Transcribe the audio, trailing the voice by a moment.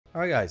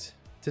Alright guys,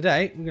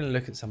 today we're going to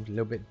look at something a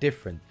little bit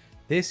different.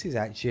 This is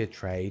actually a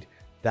trade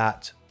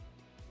that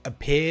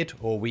appeared,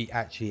 or we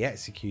actually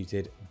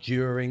executed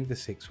during the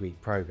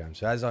 6-week program.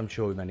 So as I'm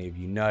sure many of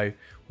you know,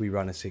 we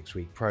run a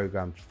 6-week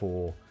program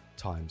 4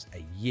 times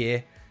a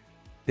year.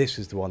 This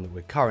was the one that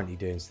we're currently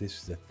doing. So this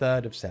was the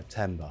 3rd of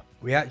September.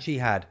 We actually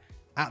had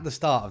at the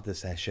start of the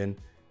session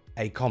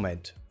a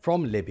comment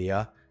from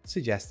Libya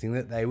suggesting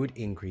that they would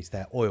increase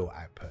their oil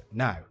output.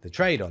 Now the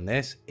trade on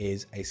this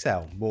is a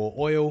sell. More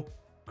oil,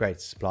 greater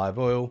supply of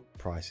oil,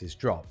 prices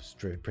drop.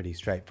 Pretty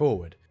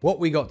straightforward. What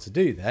we got to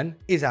do then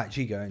is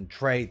actually go and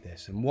trade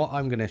this, and what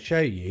I'm going to show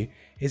you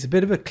is a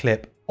bit of a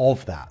clip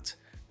of that,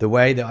 the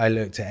way that I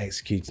looked at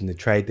executing the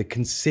trade, the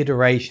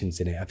considerations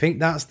in it. I think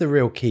that's the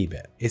real key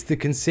bit. It's the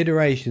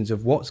considerations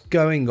of what's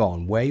going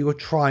on, where you're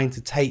trying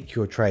to take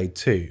your trade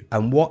to,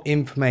 and what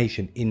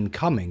information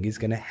incoming is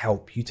going to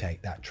help you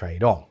take that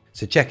trade on.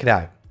 So check it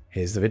out.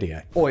 Here's the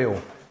video.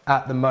 Oil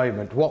at the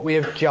moment, what we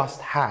have just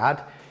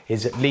had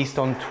is, at least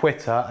on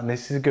Twitter, and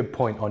this is a good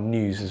point on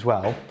news as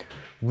well,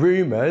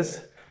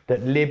 rumors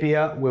that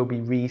Libya will be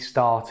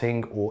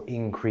restarting or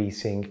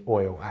increasing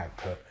oil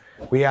output.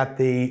 We had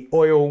the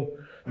oil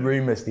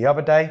rumors the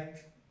other day,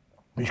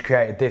 which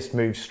created this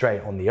move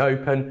straight on the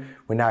open.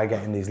 We're now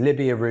getting these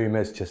Libya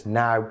rumors just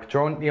now,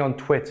 predominantly on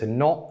Twitter,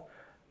 not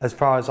as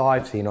far as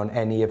I've seen on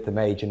any of the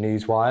major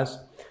news wires,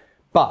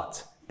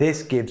 but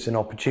this gives an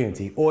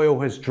opportunity. Oil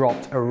has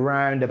dropped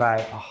around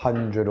about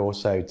 100 or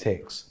so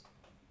ticks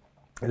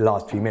in the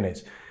last few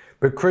minutes.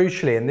 But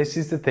crucially, and this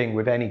is the thing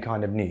with any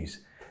kind of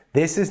news,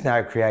 this has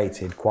now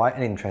created quite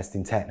an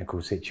interesting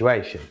technical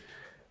situation.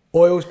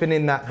 Oil's been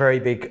in that very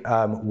big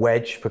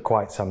wedge for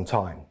quite some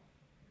time.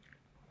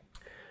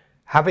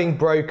 Having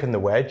broken the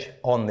wedge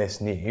on this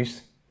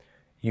news,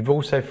 you've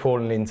also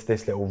fallen into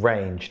this little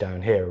range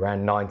down here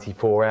around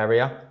 94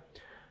 area.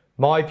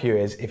 My view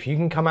is, if you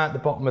can come out the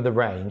bottom of the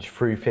range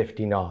through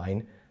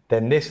 59,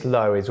 then this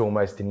low is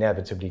almost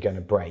inevitably going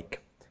to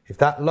break. If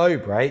that low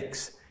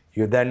breaks,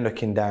 you're then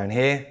looking down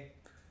here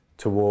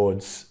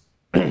towards,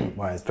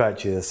 well, it's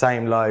virtually the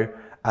same low,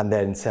 and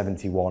then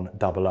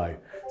 7100.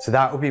 So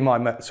that would be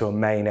my sort of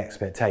main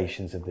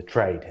expectations of the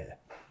trade here.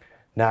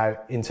 Now,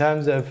 in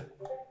terms of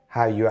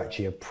how you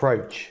actually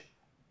approach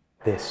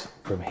this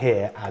from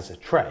here as a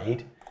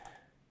trade,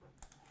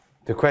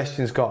 the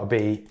question's got to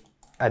be,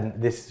 and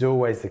this is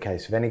always the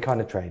case with any kind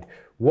of trade,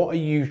 what are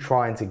you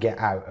trying to get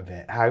out of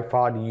it? How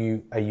far are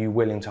you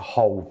willing to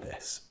hold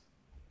this?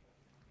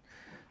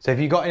 So if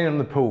you got in on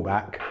the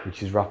pullback,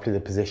 which is roughly the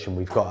position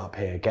we've got up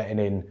here, getting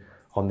in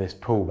on this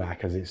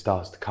pullback as it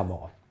starts to come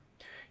off,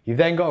 you've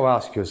then got to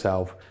ask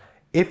yourself,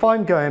 if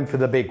I'm going for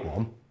the big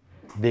one,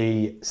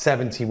 the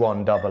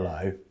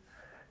 7100,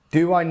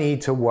 do I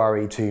need to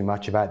worry too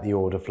much about the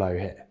order flow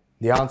here?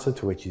 The answer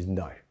to which is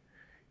no.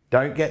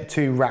 Don't get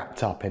too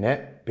wrapped up in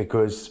it,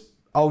 because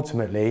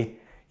ultimately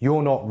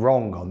you're not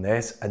wrong on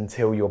this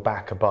until you're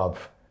back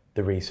above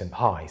the recent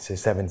high, so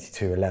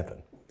 72.11.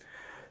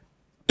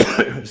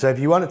 So if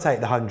you want to take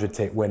the 100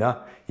 tick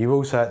winner, you've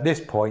also at this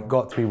point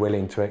got to be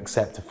willing to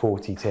accept a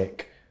 40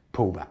 tick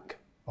pullback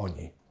on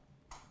you.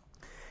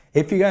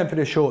 If you're going for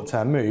the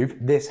short-term move,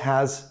 this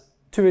has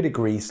to a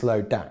degree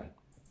slowed down,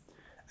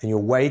 and you're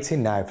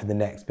waiting now for the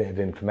next bit of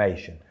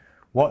information.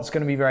 What's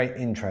going to be very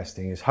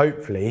interesting is,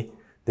 hopefully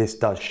this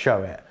does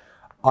show it.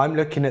 I'm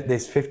looking at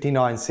this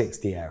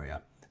 59.60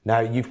 area. Now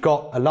you've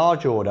got a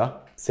large order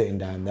sitting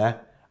down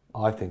there.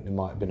 I think there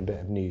might have been a bit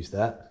of news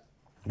there.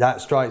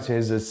 That strikes me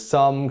as there's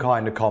some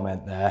kind of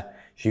comment there.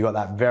 So you got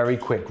that very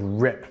quick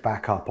rip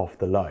back up off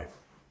the low.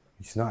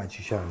 It's not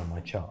actually showing on my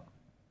chart.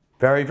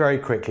 Very, very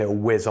quick little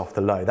whiz off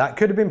the low. That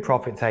could have been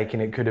profit taking,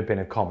 it could have been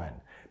a comment.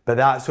 But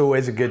that's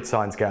always a good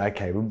sign to go,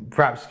 okay, well,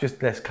 perhaps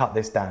just let's cut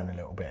this down a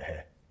little bit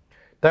here.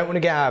 Don't want to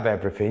get out of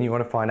everything, you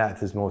want to find out if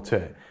there's more to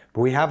it.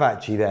 But we have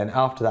actually then,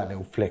 after that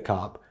little flick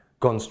up,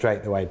 gone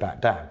straight the way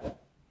back down.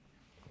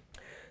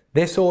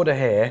 This order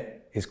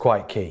here is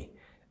quite key.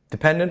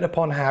 Dependent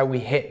upon how we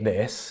hit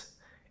this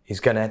is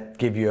going to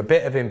give you a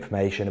bit of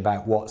information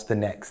about what's the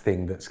next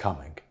thing that's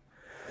coming.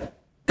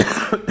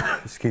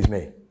 Excuse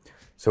me.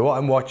 So what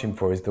I'm watching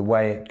for is the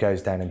way it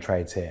goes down and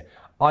trades here.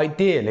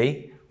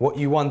 Ideally, what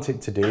you want it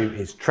to do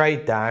is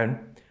trade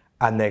down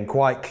and then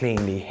quite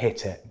cleanly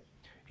hit it.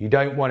 You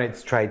don't want it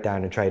to trade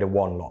down and trade a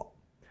one lot.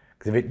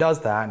 Because if it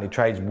does that and it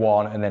trades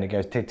one and then it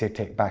goes tick, tick,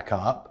 tick back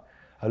up,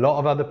 a lot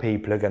of other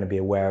people are going to be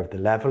aware of the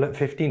level at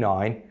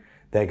 59.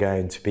 They're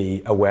going to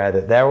be aware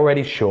that they're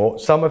already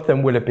short. Some of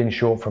them will have been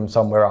short from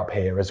somewhere up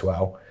here as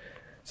well.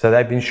 So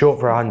they've been short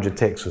for 100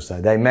 ticks or so.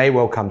 They may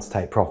well come to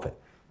take profit.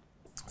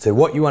 So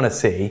what you want to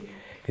see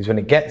is when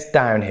it gets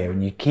down here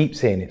and you keep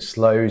seeing it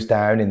slows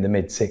down in the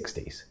mid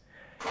 60s,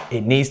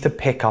 it needs to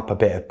pick up a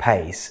bit of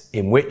pace,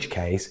 in which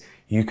case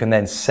you can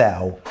then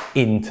sell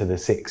into the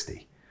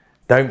 60.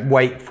 Don't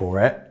wait for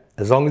it.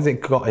 As long as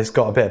it's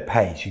got a bit of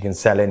pace, you can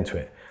sell into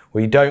it.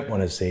 What you don't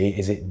want to see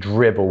is it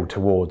dribble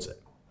towards it.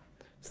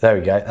 So there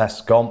we go,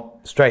 that's gone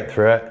straight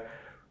through it.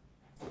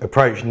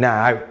 Approach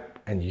now,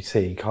 and you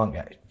see you can't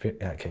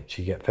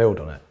actually get filled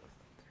on it.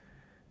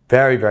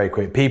 Very, very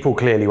quick. People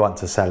clearly want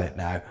to sell it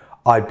now.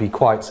 I'd be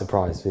quite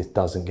surprised if it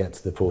doesn't get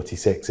to the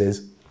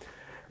 46s.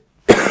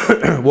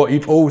 What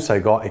you've also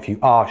got, if you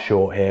are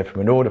short here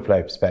from an order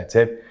flow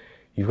perspective,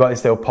 you've got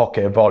this little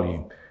pocket of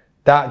volume.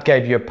 That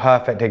gave you a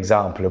perfect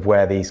example of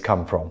where these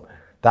come from.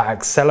 That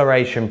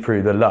acceleration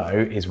through the low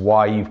is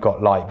why you've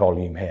got light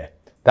volume here.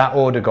 That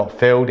order got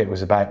filled, it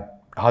was about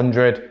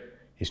 100,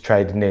 it's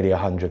traded nearly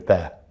 100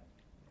 there.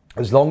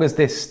 As long as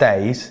this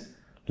stays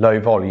low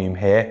volume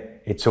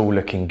here, it's all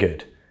looking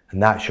good.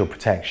 And that's your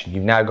protection.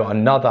 You've now got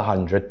another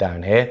 100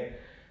 down here.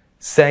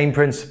 Same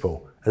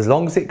principle. As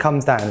long as it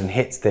comes down and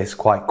hits this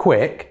quite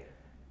quick,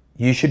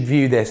 you should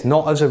view this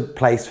not as a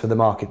place for the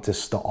market to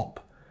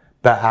stop,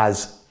 but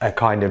as a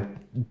kind of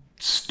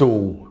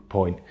stall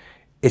point.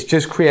 It's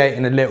just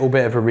creating a little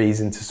bit of a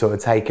reason to sort of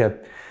take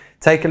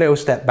a little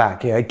step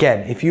back. You know,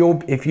 again, if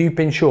you've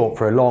been short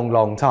for a long,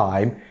 long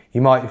time,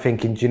 you might be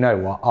thinking, do you know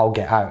what? I'll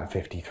get out at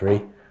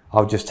 53.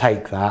 I'll just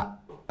take that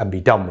and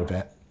be done with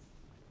it.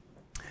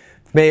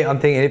 For me, I'm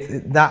thinking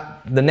if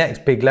the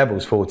next big level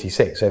is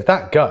 46. So if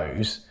that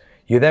goes,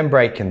 you're then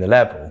breaking the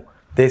level.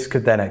 This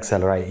could then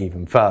accelerate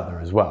even further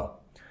as well.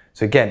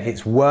 So again,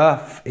 it's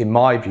worth, in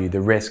my view, the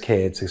risk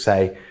here to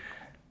say,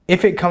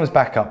 if it comes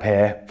back up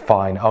here,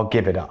 fine, I'll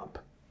give it up.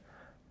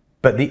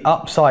 But the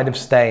upside of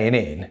staying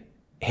in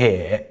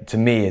here, to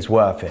me, is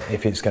worth it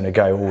if it's going to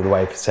go all the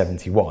way for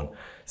 71.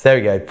 So there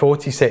we go,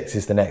 46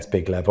 is the next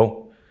big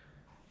level.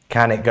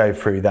 Can it go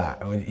through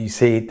that? You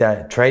see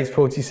that trades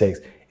 46.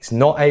 It's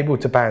not able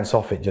to bounce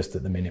off it just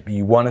at the minute, but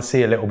you want to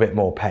see a little bit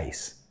more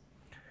pace.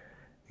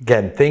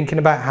 Again, thinking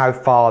about how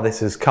far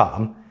this has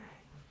come,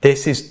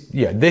 this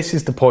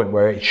is the point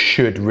where it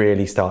should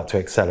really start to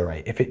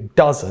accelerate. If it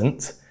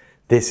doesn't,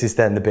 this is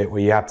then the bit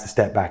where you have to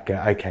step back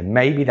and go, okay,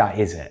 maybe that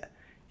is it.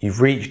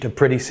 You've reached a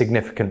pretty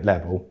significant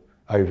level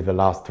over the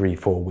last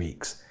 3-4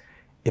 weeks.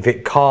 If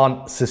it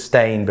can't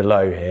sustain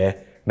below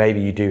here, maybe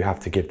you do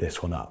have to give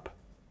this one up.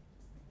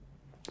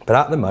 But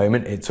at the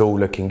moment, it's all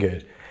looking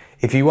good.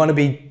 If you want to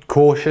be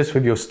cautious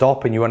with your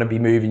stop and you want to be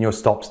moving your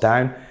stops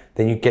down,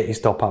 then you get your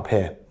stop up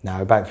here,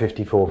 now about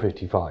 54,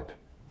 55.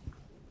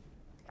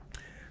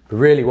 But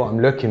really what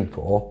I'm looking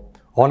for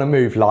on a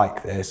move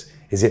like this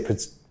is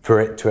for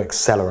it to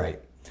accelerate.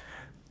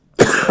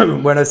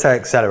 When I say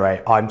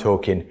accelerate, I'm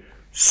talking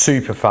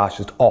super fast,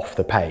 just off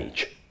the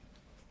page.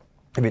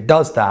 If it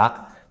does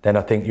that, then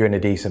I think you're in a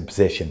decent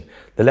position.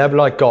 The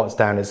level I got is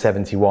down at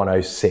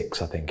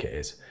 71.06, I think it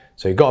is.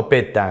 So you've got a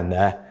bid down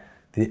there.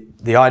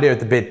 The idea of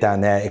the bid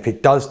down there, if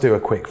it does do a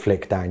quick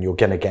flick down, you're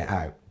going to get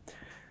out.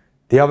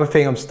 The other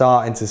thing I'm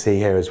starting to see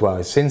here as well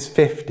is since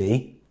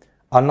 50,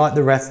 unlike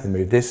the rest of the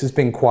move, this has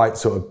been quite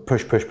sort of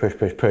push, push, push,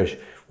 push, push.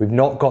 We've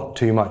not got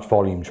too much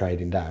volume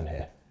trading down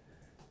here.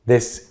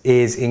 This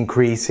is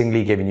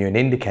increasingly giving you an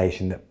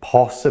indication that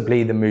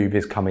possibly the move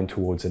is coming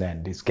towards an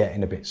end. It's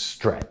getting a bit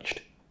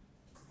stretched.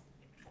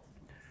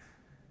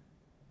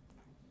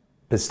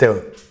 But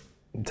still,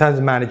 in terms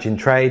of managing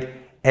trade,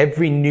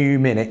 every new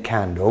minute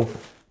candle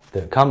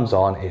that comes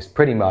on is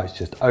pretty much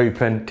just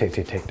open, tick,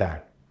 tick, tick down.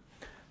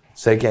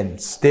 So again,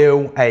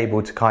 still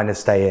able to kind of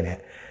stay in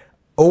it.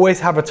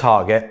 Always have a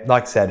target.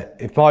 Like I said,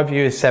 if my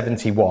view is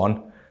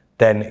 71,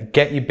 then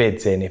get your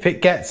bids in. If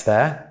it gets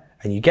there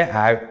and you get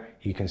out,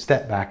 you can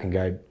step back and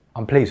go,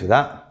 I'm pleased with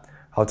that.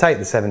 I'll take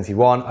the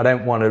 71. I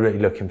don't want to really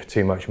looking for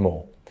too much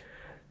more.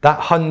 That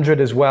 100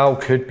 as well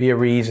could be a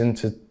reason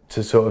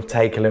to sort of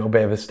take a little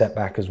bit of a step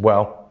back as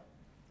well.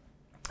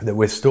 That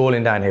we're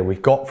stalling down here.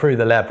 We've got through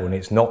the level and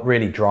it's not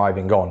really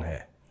driving on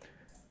here.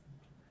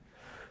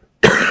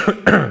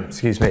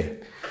 Excuse me.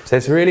 So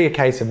it's really a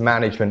case of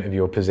management of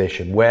your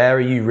position. Where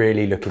are you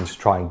really looking to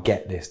try and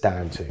get this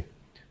down to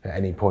at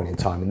any point in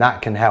time? And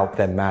that can help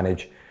then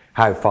manage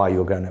how far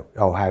you're going to,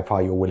 or how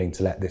far you're willing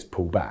to let this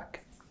pull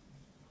back.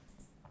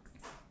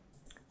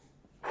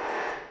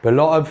 But a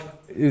lot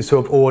of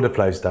sort of order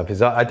flow stuff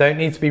is I don't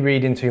need to be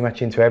reading too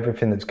much into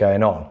everything that's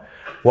going on.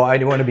 What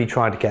I want to be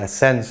trying to get a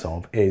sense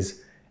of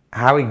is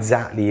how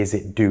exactly is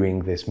it doing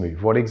this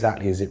move? What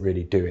exactly is it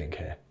really doing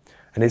here?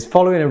 And it's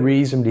following a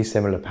reasonably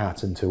similar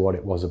pattern to what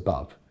it was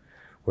above,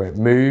 where it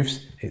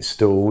moves, it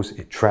stalls,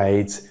 it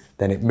trades,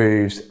 then it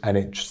moves and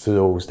it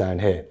stalls down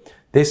here.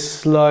 This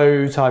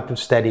slow type of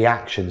steady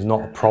action is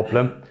not a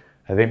problem.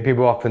 I think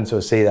people often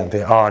sort of see that and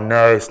think, oh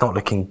no, it's not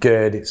looking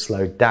good, it's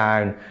slowed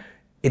down.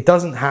 It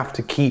doesn't have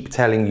to keep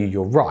telling you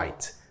you're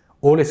right.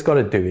 All it's got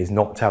to do is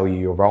not tell you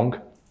you're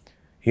wrong.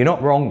 You're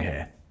not wrong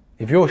here.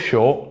 If you're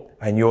short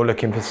and you're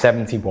looking for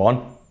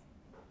 71,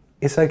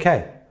 it's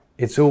okay.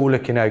 It's all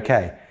looking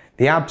okay.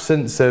 The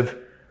absence of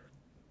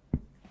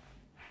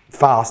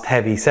fast,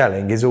 heavy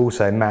selling is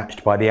also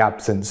matched by the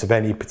absence of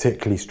any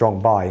particularly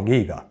strong buying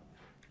either.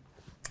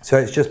 So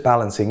it's just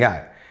balancing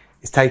out.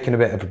 It's taking a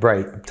bit of a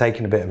break,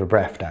 taking a bit of a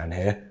breath down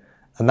here,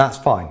 and that's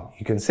fine.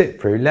 You can sit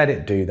through, let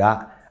it do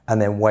that,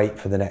 and then wait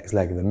for the next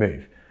leg of the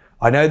move.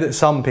 I know that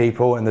some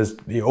people, and there's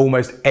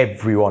almost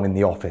everyone in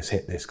the office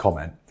hit this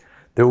comment,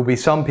 there will be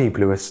some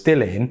people who are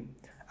still in,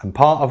 and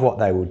part of what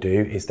they will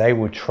do is they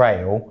will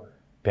trail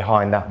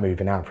behind that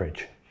moving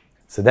average.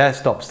 So their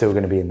stop's still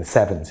going to be in the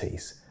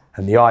 70s.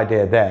 And the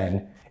idea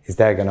then is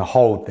they're going to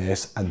hold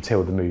this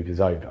until the move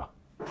is over.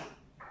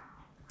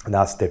 And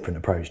that's a different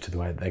approach to the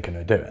way that they're going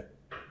to do it.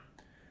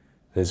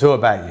 So it's all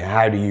about you.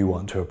 How do you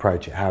want to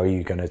approach it? How are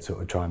you going to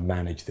sort of try and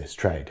manage this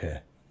trade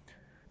here?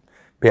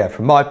 But yeah,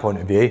 from my point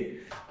of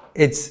view,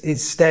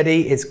 it's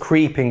steady, it's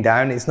creeping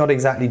down. It's not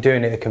exactly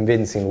doing it a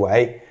convincing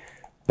way,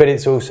 but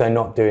it's also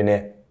not doing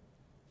it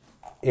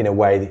in a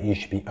way that you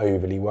should be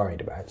overly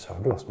worried about. So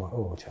I've lost my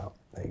oil chart.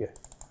 There you go.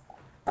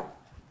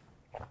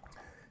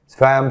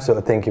 So I'm sort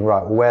of thinking,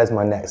 right, well, where's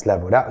my next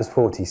level? That was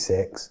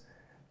 46.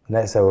 The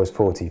next level was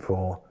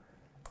 44.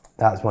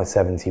 That's my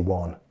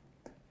 71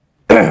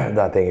 that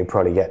I think you'd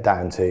probably get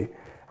down to.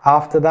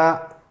 After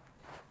that,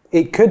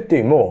 it could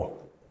do more.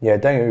 Yeah,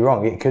 don't get me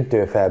wrong, it could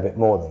do a fair bit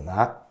more than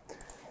that.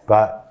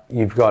 But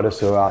you've got to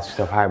sort of ask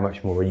yourself, how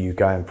much more are you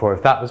going for?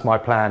 If that was my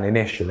plan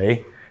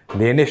initially,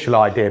 the initial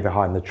idea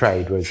behind the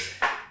trade was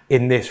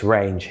in this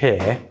range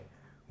here,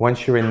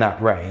 once you're in that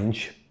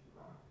range,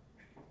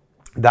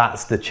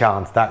 that's the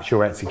chance, that's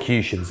your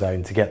execution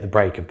zone to get the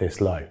break of this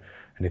low.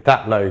 And if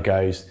that low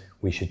goes,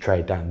 we should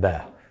trade down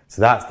there.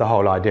 So that's the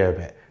whole idea of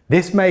it.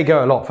 This may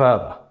go a lot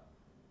further.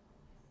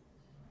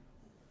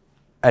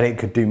 And it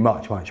could do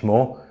much, much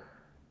more.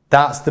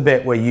 That's the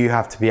bit where you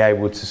have to be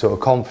able to sort of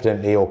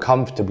confidently or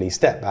comfortably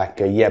step back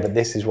and go, yeah, but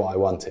this is what I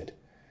wanted.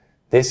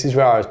 This is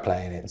where I was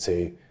playing it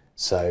to.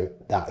 So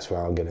that's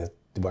where I'm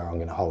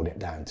gonna hold it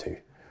down to.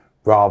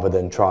 Rather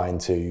than trying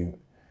to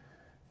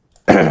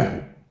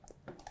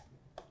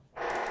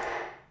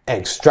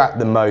extract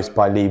the most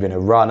by leaving a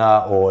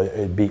runner or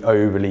be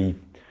overly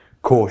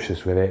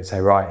cautious with it.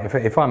 Say, right,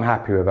 if I'm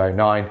happy with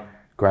 09,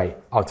 great,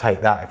 I'll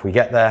take that if we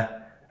get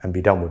there and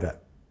be done with it.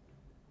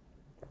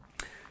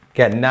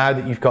 Again, now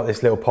that you've got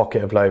this little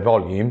pocket of low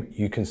volume,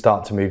 you can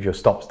start to move your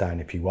stops down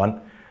if you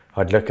want.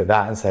 I'd look at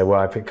that and say,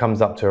 well, if it comes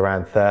up to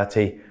around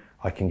 30,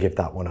 I can give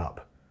that one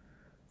up.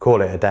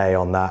 Call it a day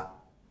on that,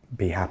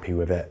 be happy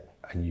with it,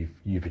 and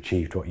you've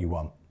achieved what you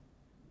want.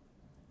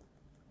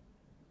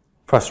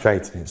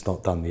 Frustrating it's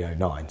not done the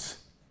 09s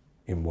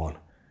in one.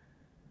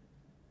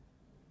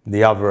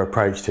 The other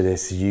approach to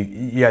this is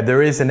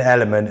there is an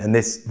element, and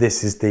this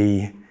is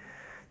the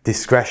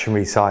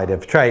discretionary side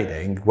of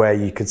trading, where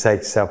you could say to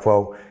yourself,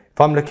 well, if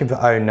I'm looking for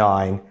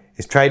 09,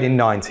 it's trading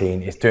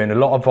 19, it's doing a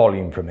lot of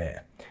volume from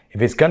here.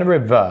 If it's going to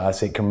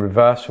reverse, it can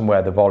reverse from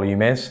where the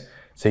volume is.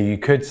 So you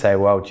could say,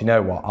 well, do you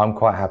know what? I'm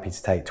quite happy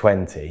to take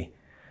 20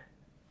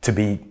 to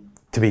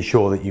be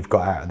sure that you've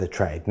got out of the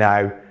trade.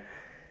 Now,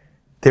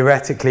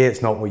 theoretically,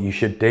 it's not what you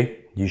should do.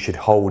 You should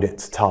hold it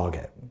to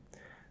target.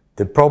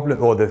 The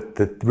problem, or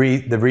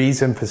the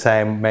reason for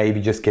saying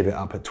maybe just give it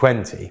up at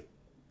 20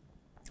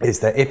 is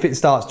that if it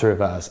starts to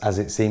reverse, as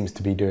it seems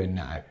to be doing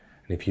now,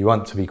 and if you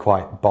want to be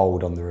quite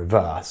bold on the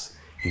reverse,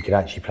 you could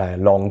actually play a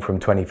long from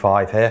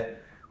 25 here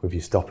with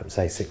your stop at,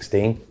 say,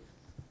 16.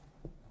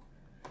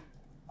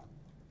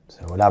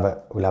 So we'll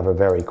have a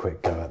very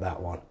quick go at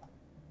that one.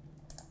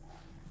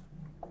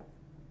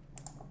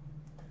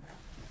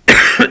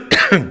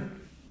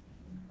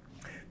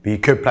 But you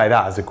could play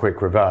that as a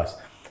quick reverse.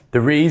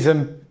 The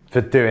reason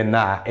for doing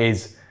that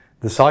is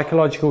the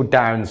psychological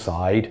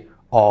downside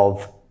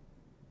of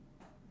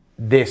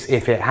this,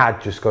 if it had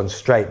just gone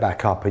straight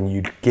back up and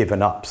you'd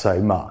given up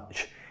so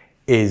much,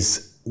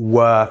 is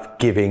worth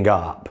giving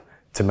up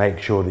to make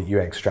sure that you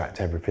extract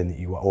everything that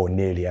you want, or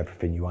nearly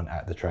everything you want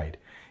out of the trade.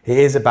 It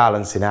is a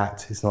balancing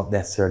act. It's not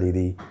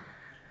necessarily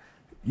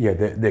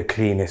the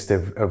cleanest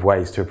of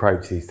ways to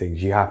approach these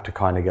things. You have to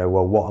kind of go,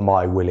 well, what am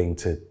I willing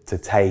to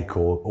take,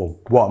 or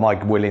what am I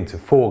willing to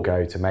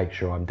forego to make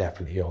sure I'm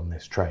definitely on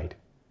this trade?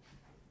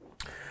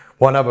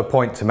 One other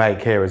point to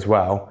make here as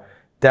well,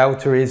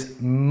 delta is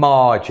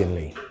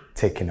marginally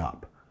ticking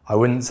up. I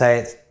wouldn't say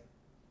it's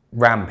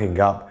ramping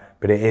up,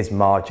 but it is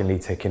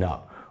marginally ticking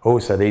up.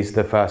 Also, these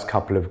are the first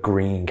couple of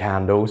green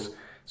candles.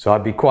 So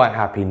I'd be quite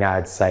happy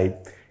now to say,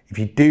 if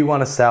you do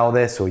want to sell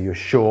this or you're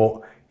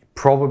short, it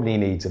probably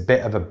needs a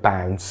bit of a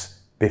bounce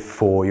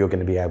before you're going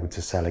to be able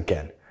to sell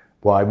again.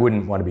 What I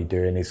wouldn't want to be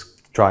doing is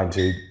trying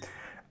to,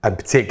 and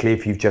particularly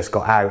if you've just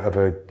got out of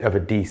a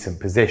decent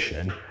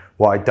position,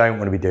 what I don't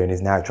want to be doing is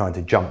now trying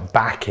to jump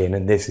back in,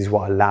 and this is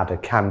what a ladder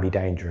can be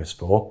dangerous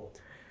for.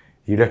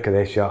 You look at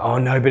this, you're like, oh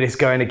no, but it's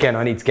going again,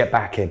 I need to get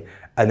back in.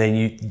 And then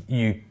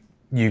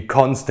you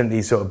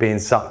constantly sort of being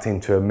sucked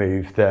into a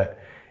move that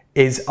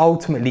is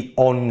ultimately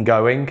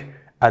ongoing.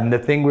 And the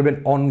thing with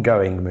an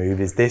ongoing move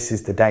is this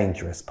is the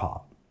dangerous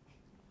part.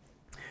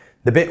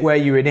 The bit where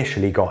you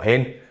initially got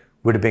in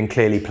would have been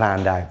clearly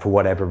planned out for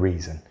whatever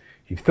reason.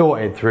 You've thought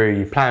it through,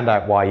 you've planned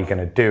out why you're going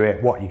to do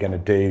it, what you're going to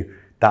do,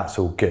 that's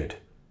all good.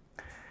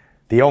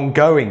 The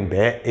ongoing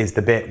bit is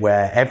the bit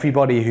where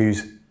everybody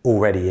who's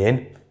already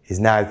in is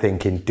now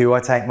thinking, do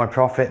I take my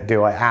profit?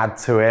 Do I add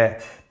to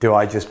it? Do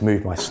I just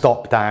move my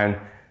stop down?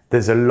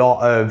 There's a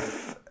lot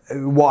of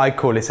what I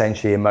call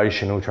essentially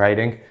emotional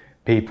trading.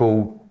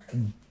 People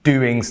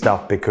doing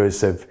stuff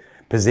because of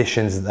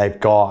positions that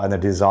they've got and a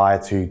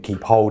desire to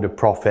keep hold of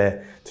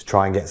profit, to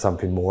try and get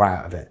something more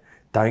out of it.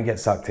 Don't get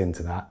sucked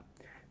into that.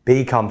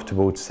 be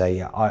comfortable to say,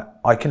 yeah,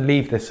 I can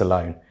leave this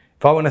alone.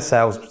 If I want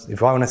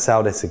to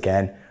sell this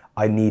again,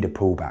 I need a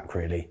pullback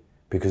really,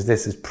 because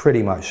this is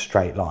pretty much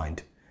straight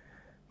lined.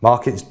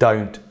 Markets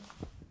don't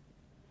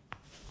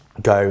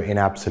go in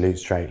absolute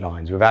straight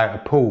lines. Without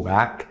a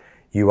pullback,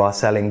 you are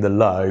selling the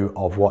low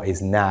of what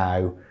is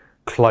now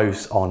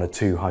close on a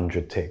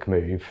 200 tick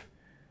move,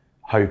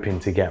 hoping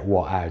to get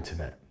what out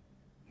of it.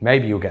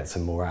 Maybe you'll get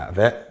some more out of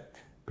it,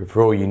 but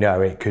for all you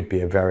know, it could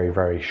be a very,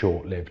 very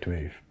short-lived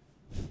move.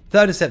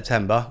 3rd of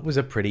September was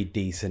a pretty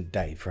decent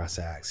day for us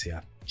at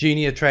Axia.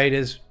 Junior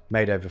traders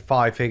made over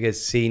 5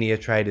 figures, senior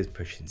traders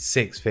pushing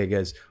 6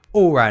 figures,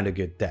 all round a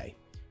good day.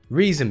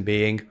 Reason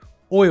being,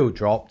 oil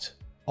dropped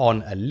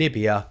on a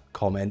Libya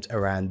comment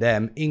around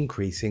them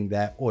increasing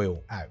their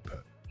oil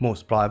output. More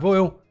supply of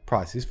oil,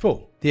 prices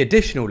fall. The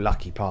additional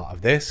lucky part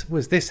of this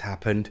was this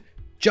happened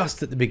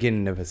just at the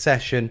beginning of a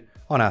session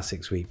on our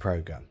 6-week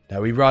program.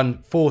 Now we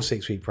run 4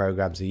 6-week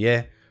programs a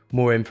year.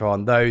 More info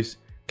on those,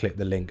 click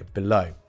the link below.